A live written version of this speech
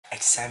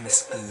exam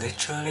is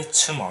literally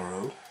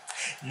tomorrow.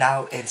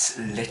 Now it's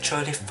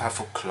literally 5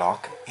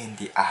 o'clock in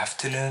the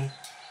afternoon.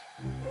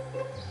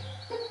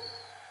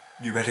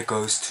 You better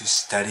go to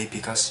study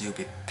because you'll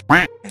be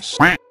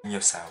and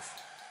yourself.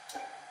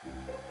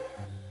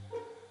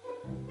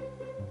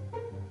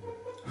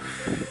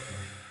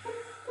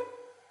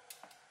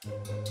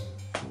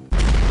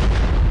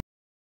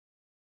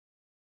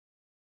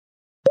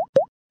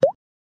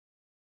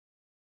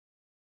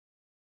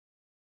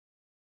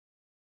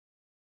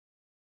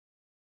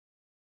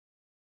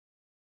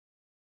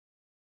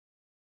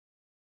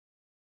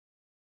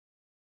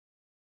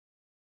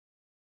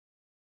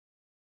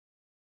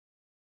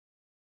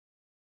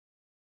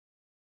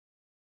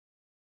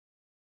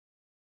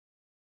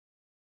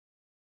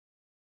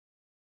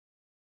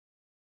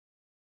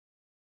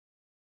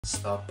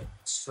 Stop.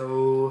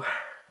 So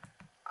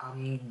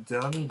I'm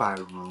done by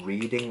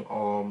reading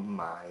all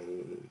my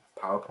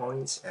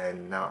PowerPoints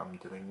and now I'm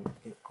doing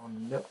it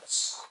on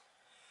notes.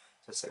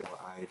 Just like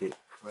what I did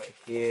right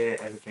here,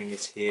 everything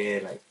is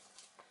here. Like,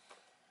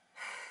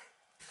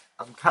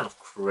 I'm kind of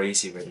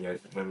crazy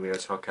when we are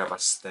talking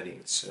about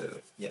studying,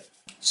 so yeah.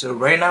 So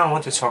right now I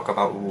want to talk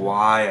about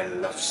why I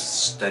love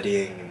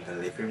studying in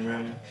the living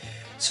room.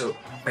 So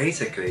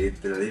basically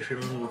the living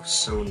room looks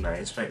so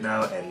nice right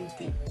now and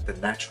the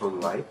natural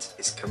light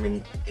is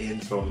coming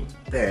in from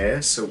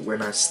there. So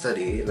when I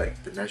study,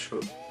 like the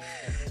natural,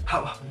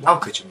 how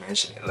could you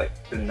mention it?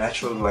 Like the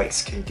natural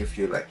lights can give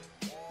you like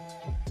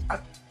a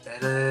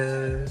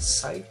better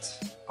sight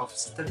of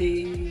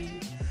study.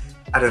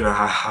 I don't know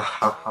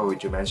how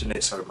would you mention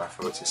it. Sorry, my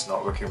throat is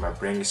not working, my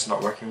brain is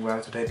not working well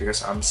today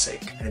because I'm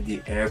sick. And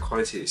the air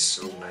quality is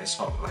so nice,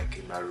 not like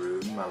in my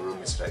room. My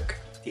room is like,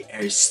 the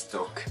air is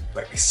stuck,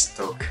 like it's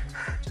stuck. Do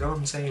you know what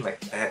I'm saying? Like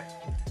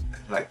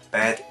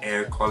bad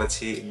air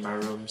quality in my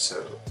room.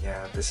 So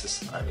yeah, this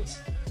is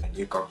nice. And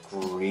you got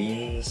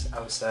greens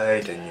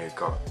outside and you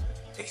got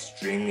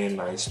extremely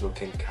nice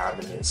looking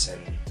cabinets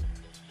and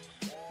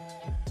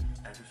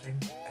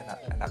everything. And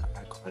I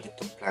got a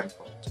little plant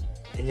pot.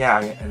 And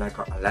yeah, and I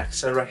got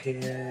Alexa right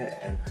here,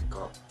 and I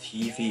got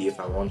TV if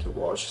I want to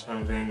watch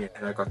something,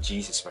 and I got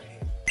Jesus right here.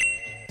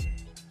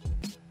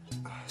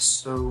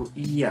 So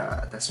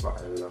yeah, that's why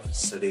I love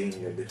studying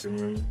in the living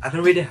room. I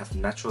don't really have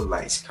natural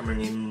lights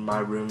coming in my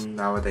room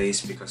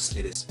nowadays because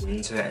it is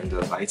winter and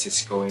the light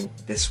is going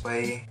this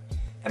way,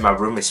 and my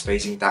room is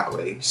facing that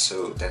way,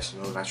 so there's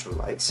no natural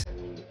lights.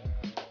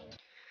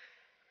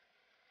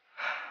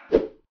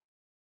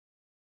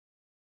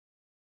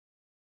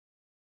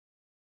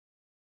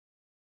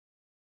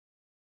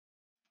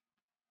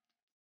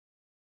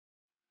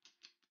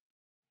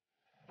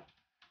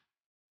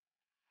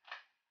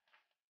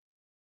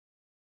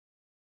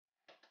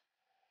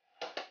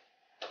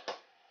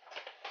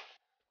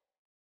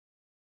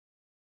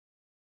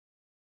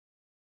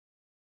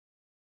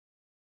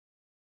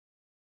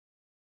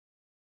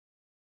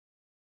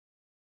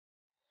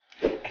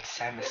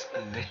 Exam is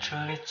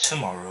literally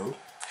tomorrow.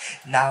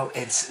 Now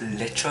it's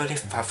literally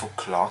 5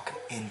 o'clock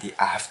in the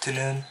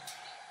afternoon.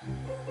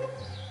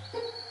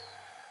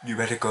 You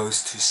better go to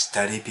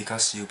study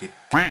because you'll be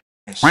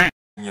and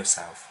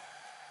yourself.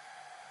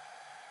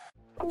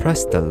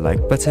 Press the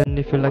like button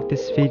if you like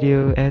this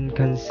video and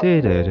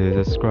consider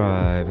to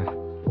subscribe.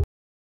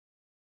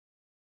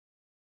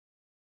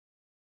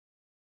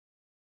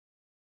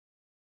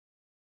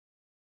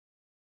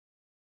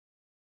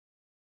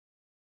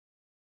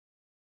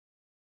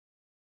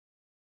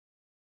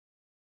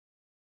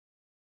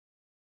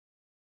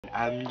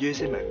 I'm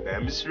using my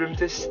mom's room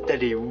to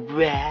study.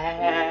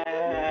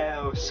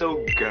 Wow,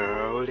 so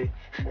girly.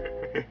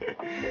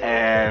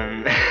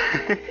 And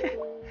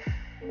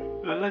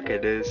look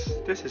at this.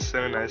 This is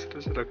so nice.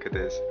 Just look at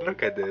this.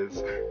 Look at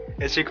this.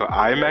 And she got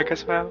iMac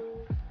as well.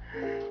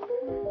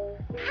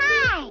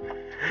 Hi.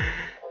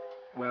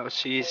 Well,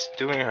 she's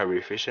doing her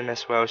revision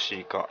as well.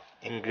 She got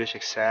English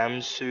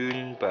exam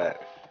soon,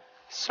 but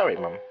sorry,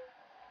 mom.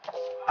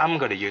 I'm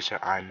gonna use her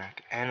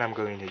iMac and I'm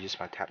going to use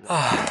my tablet.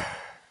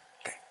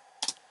 Okay.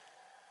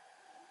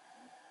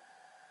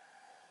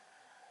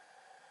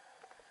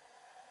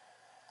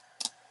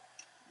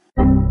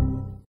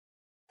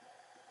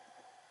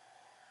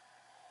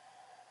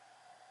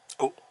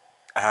 Oh,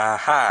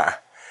 aha.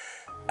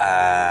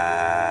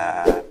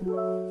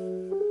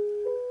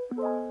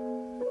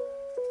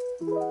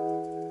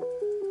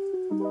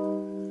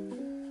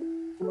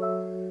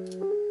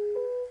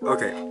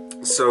 Okay,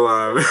 so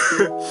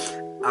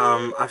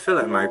I feel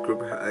like my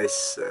group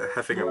is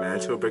having a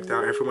mental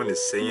breakdown. Everyone is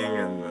singing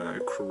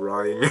and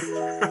crying,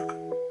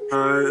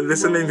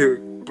 listening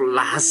to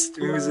blast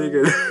music,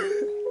 and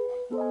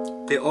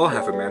they all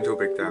have a mental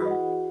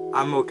breakdown.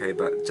 I'm okay,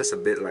 but just a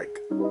bit like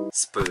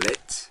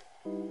split.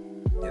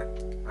 Yeah,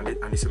 I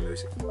need some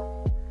music.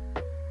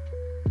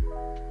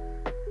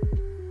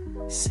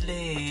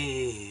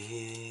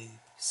 Sleep,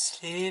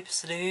 sleep,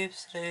 sleep,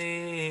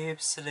 sleep,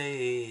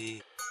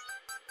 sleep.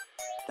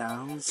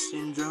 Down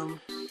syndrome,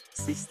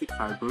 cystic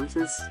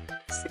fibrosis,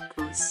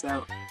 sickle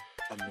cell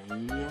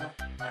anemia,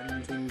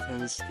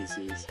 Huntington's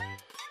disease.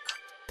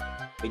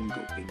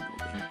 Bingo, bingo,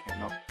 bingo.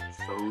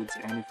 vote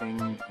anything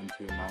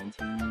until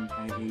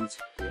 1998.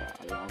 We are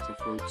allowed to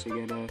vote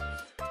together.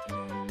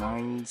 And then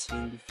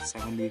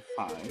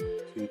 1975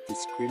 to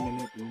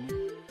discriminate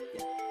women.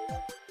 Yeah.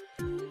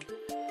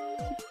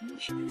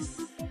 Yes.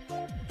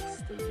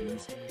 It's the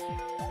reason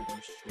people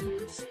should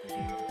be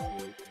studying the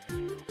whole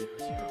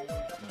thing.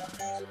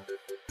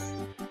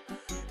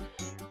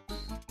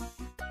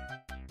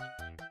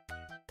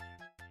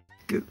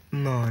 Good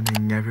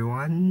morning,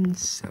 everyone.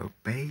 So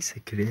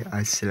basically,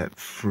 I slept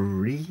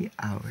 3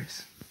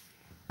 hours,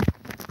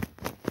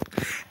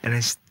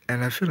 and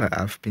I feel like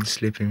I've been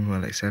sleeping for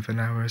like 7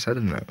 hours. I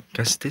don't know,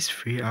 cause this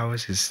 3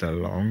 hours is the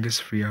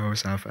longest 3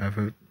 hours I've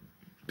ever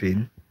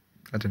been.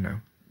 I don't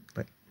know,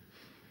 like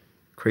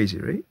crazy,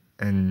 right?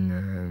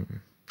 And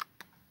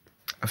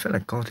I feel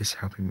like God is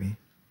helping me.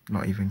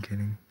 Not even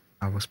kidding.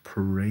 I was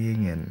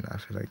praying, and I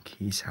feel like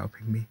He's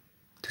helping me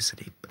to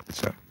sleep.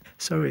 So.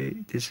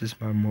 Sorry, this is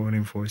my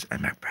morning voice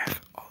and my breath.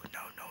 Oh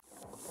no.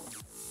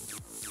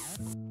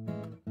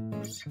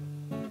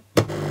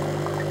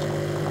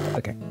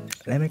 Okay,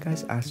 let me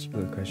guys ask you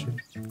a question.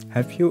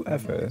 Have you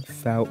ever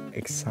felt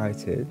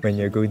excited when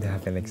you're going to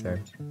have an exam?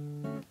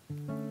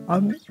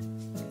 I'm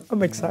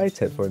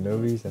excited for no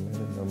reason. I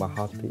don't know, my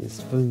heartbeat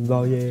is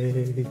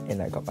flying. And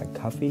I got my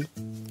coffee.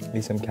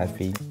 Need some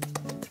coffee.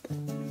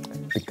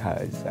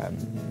 Because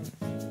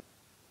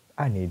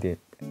I need it.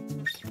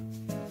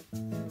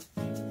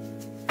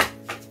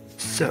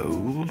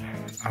 So,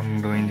 I'm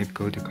going to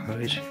go to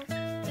college,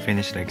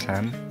 finish the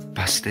exam,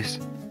 bust this.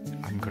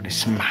 I'm gonna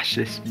smash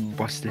this,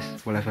 bust this,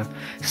 whatever.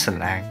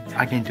 Slang.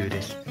 I can do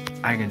this.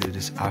 I can do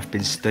this. I've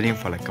been studying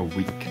for like a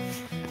week.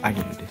 I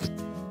can do this.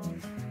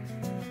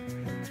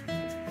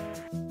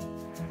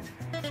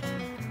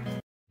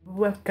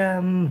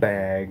 Welcome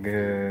back,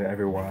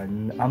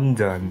 everyone. I'm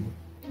done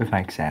with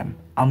my exam.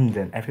 I'm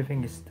done.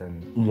 Everything is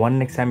done.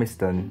 One exam is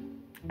done,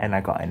 and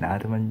I got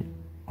another one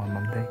on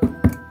Monday.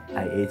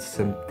 I ate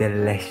some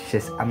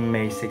delicious,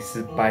 amazing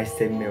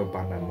spicy meal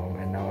by my mom,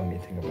 and now I'm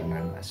eating a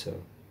banana. So